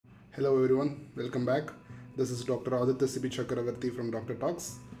Hello everyone, welcome back. This is Dr. Aditya Sibi Chakravarti from Dr.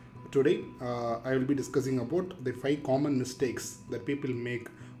 Talks. Today I will be discussing about the 5 common mistakes that people make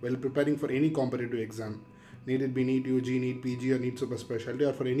while preparing for any competitive exam. Need it be NEET UG, NEET PG or NEET Super Specialty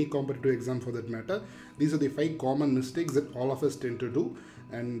or for any competitive exam for that matter. These are the 5 common mistakes that all of us tend to do,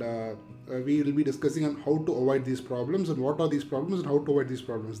 and we will be discussing on how to avoid these problems and what are these problems and how to avoid these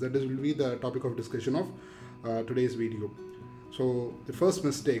problems. That will be the topic of discussion of today's video. So the first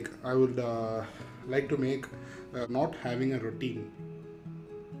mistake I would like to make, not having a routine.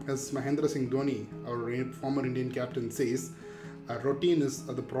 As Mahendra Singh Dhoni, our former Indian captain, says, a routine is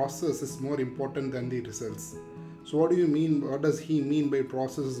the process is more important than the results. So what do you mean? What does he mean by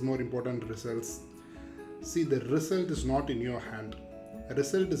process is more important than results? See, the result is not in your hand. A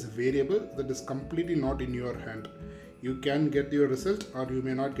result is a variable that is completely not in your hand. You can get your result or you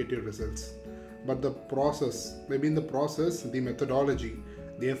may not get your results. But the process, the methodology,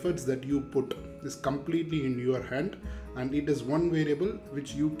 the efforts that you put is completely in your hand, and it is one variable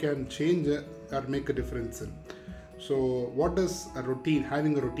which you can change or make a difference in. So what does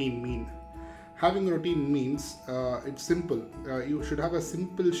having a routine mean? Having a routine means it's simple. You should have a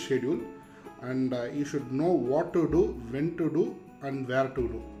simple schedule, and you should know what to do, when to do, and where to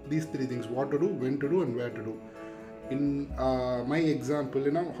do. These 3 things: what to do, when to do, and where to do. In my example,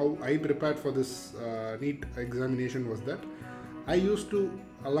 how I prepared for this NEET examination was that I used to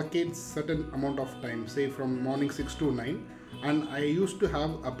allocate certain amount of time, say from morning 6 to 9, and I used to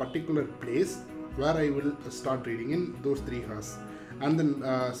have a particular place where I will start reading in those 3 hours. And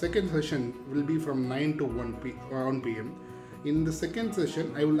then second session will be from 9 to 1 p.m. In the second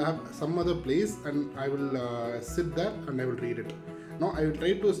session, I will have some other place and I will sit there and I will read it. Now I will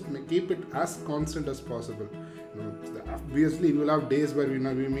try to keep it as constant as possible. Obviously, we will have days where we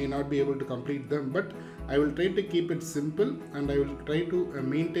may not be able to complete them, but I will try to keep it simple and I will try to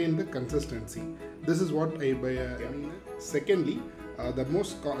maintain the consistency. This is what I mean. Secondly,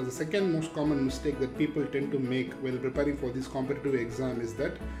 the second most common mistake that people tend to make while preparing for this competitive exam is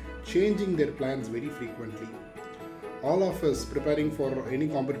that changing their plans very frequently. All of us preparing for any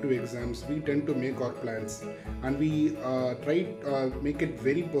competitive exams, we tend to make our plans and we try to make it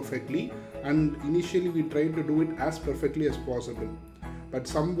very perfectly, and initially we try to do it as perfectly as possible. But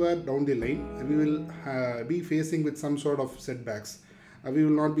somewhere down the line, we will be facing with some sort of setbacks. We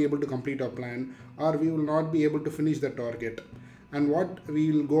will not be able to complete our plan, or we will not be able to finish the target. And what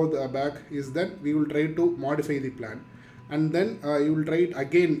we will go back is that we will try to modify the plan. And then you will try it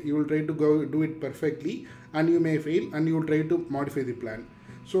again, you will try to go do it perfectly, and you may fail, and you will try to modify the plan.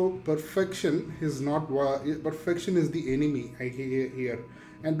 So perfection is the enemy here,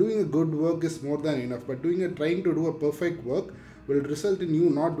 and doing a good work is more than enough, but trying to do a perfect work will result in you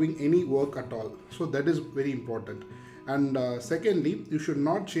not doing any work at all. So that is very important. And secondly, you should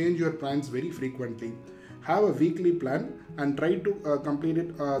not change your plans very frequently. Have a weekly plan and try to complete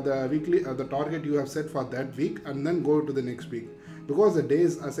it, the target you have set for that week, and then go to the next week. Because the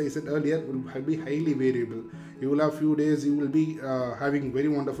days, as I said earlier, will be highly variable. You will have few days you will be having very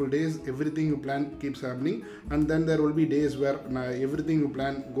wonderful days, everything you plan keeps happening, and then there will be days where everything you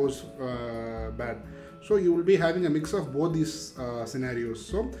plan goes bad. So you will be having a mix of both these scenarios.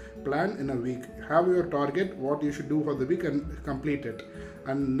 So plan in a week, have your target, what you should do for the week, and complete it,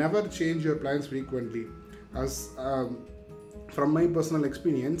 and never change your plans frequently. As from my personal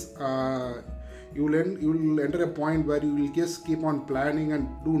experience, you will enter a point where you will just keep on planning and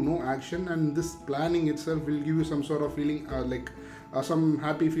do no action, and this planning itself will give you some sort of feeling some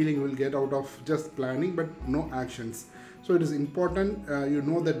happy feeling you will get out of just planning but no actions. So it is important you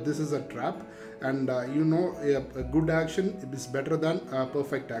know that this is a trap, and a good action is better than a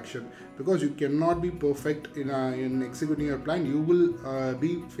perfect action, because you cannot be perfect in executing your plan. You will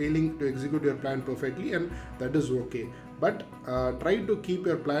be failing to execute your plan perfectly, and that is okay. But try to keep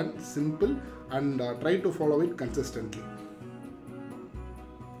your plan simple and try to follow it consistently.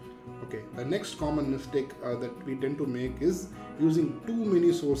 Okay, the next common mistake that we tend to make is using too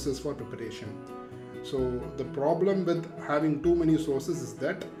many sources for preparation. So the problem with having too many sources is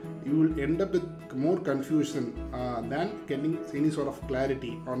that you will end up with more confusion than getting any sort of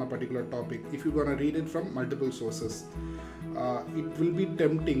clarity on a particular topic if you're going to read it from multiple sources. It will be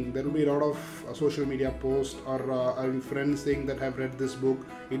tempting. There will be a lot of social media posts or friends saying that have read this book,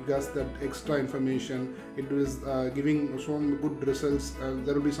 it has that extra information, it is giving some good results.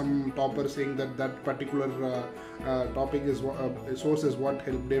 There will be some topper saying that that particular topic is source is what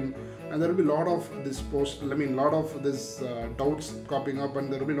helped him, and there will be a lot of this lot of this doubts cropping up,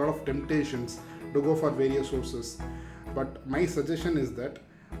 and there will be a lot of temptations to go for various sources. But my suggestion is that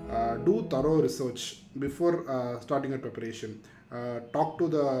do thorough research before starting a preparation. talk to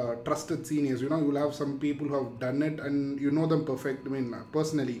the trusted seniors. You'll have some people who have done it and you know them perfect,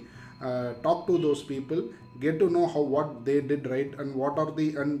 personally. Talk to those people, get to know what they did right and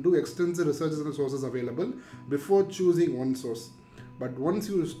and do extensive research on the sources available before choosing one source. But once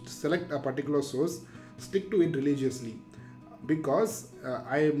you select a particular source, stick to it religiously, because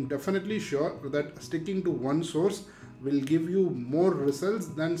I am definitely sure that sticking to one source will give you more results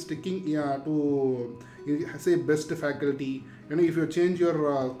than sticking to say best faculty. If you change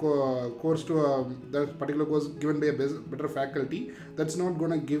your course to that particular course given by a better faculty, that's not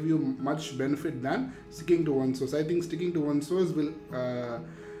going to give you much benefit than sticking to one source. I think sticking to one source will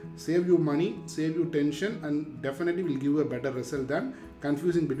save you money, save you tension, and definitely will give you a better result than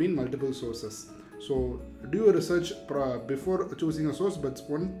confusing between multiple sources. So do your research before choosing a source, but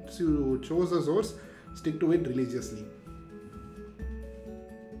once you chose a source, stick to it religiously.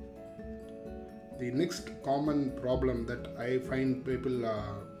 The next common problem that I find people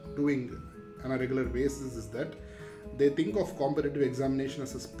doing on a regular basis is that they think of competitive examination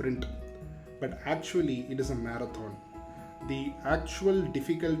as a sprint, but actually it is a marathon. The actual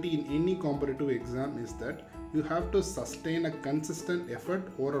difficulty in any competitive exam is that you have to sustain a consistent effort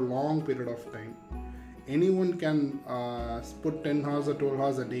over a long period of time. Anyone can put 10 hours or 12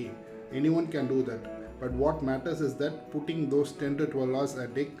 hours a day. Anyone can do that. But what matters is that putting those 10 to 12 hours a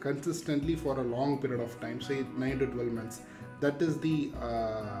day consistently for a long period of time, say 9 to 12 months, that is the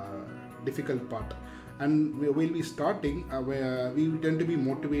difficult part. And while we starting, we tend to be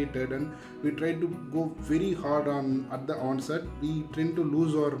motivated and we try to go very hard at the onset. We tend to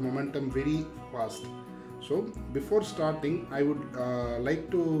lose our momentum very fast. So before starting, I would like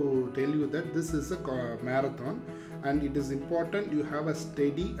to tell you that this is a marathon, and it is important you have a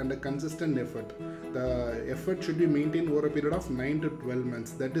steady and a consistent effort. The effort should be maintained over a period of 9 to 12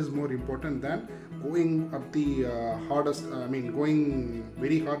 months. That is more important than going at the going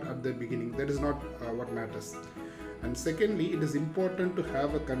very hard at the beginning. That is not what matters. And secondly, it is important to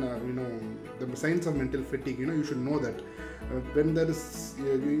have a the signs of mental fatigue. You should know that when there is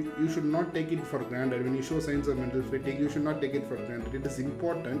you should not take it for granted. When you show signs of mental fatigue, you should not take it for granted. It is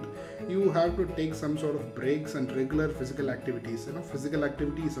important. You have to take some sort of breaks and regular physical activities. Physical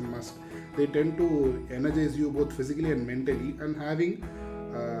activity is a must. They tend to energize you both physically and mentally. And having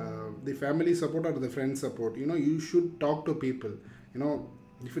the family support or the friend support, you should talk to people.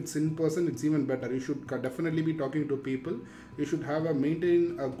 If it's in person, it's even better. You should definitely be talking to people. You should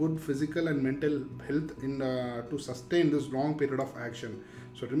maintain a good physical and mental health to sustain this long period of action.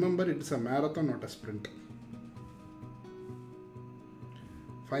 So remember, it's a marathon, not a sprint.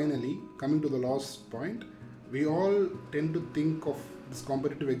 Finally, coming to the last point, we all tend to think of this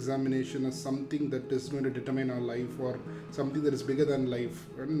competitive examination as something that is going to determine our life, or something that is bigger than life,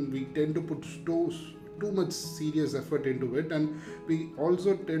 and we tend to put too much serious effort into it, and we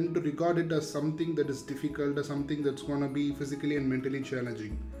also tend to regard it as something that is difficult, as something that's going to be physically and mentally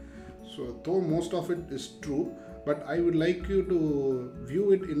challenging. So though most of it is true, but I would like you to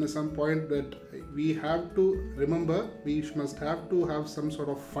view it in some point that we have to remember we must have to have some sort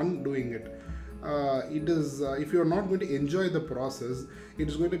of fun doing it. If you are not going to enjoy the process, it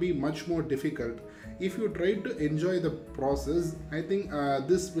is going to be much more difficult. If you try to enjoy the process, I think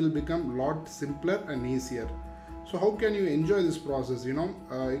this will become a lot simpler and easier. So how can you enjoy this process? You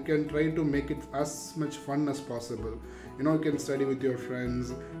can try to make it as much fun as possible. You can study with your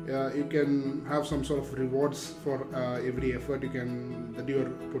friends. You can have some sort of rewards for every effort that you are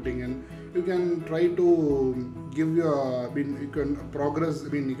putting in. You can try to give you can progress.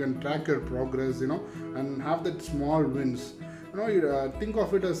 You can track your progress. And have that small wins. Think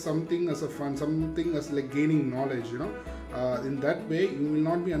of it as something as a fun, something as like gaining knowledge. In that way, you will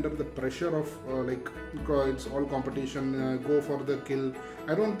not be under the pressure of it's all competition, go for the kill.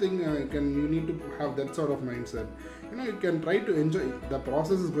 I don't think you need to have that sort of mindset. You can try to enjoy. The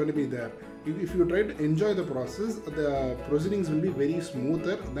process is going to be there. If you try to enjoy the process, the proceedings will be very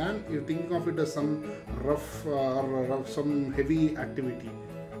smoother than you think of it as some rough or some heavy activity.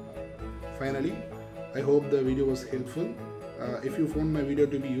 Finally, I hope the video was helpful. If you found my video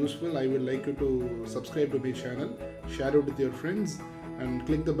to be useful, I would like you to subscribe to my channel, share it with your friends, and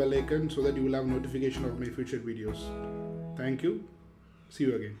click the bell icon so that you will have notification of my future videos. Thank you. See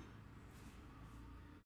you again.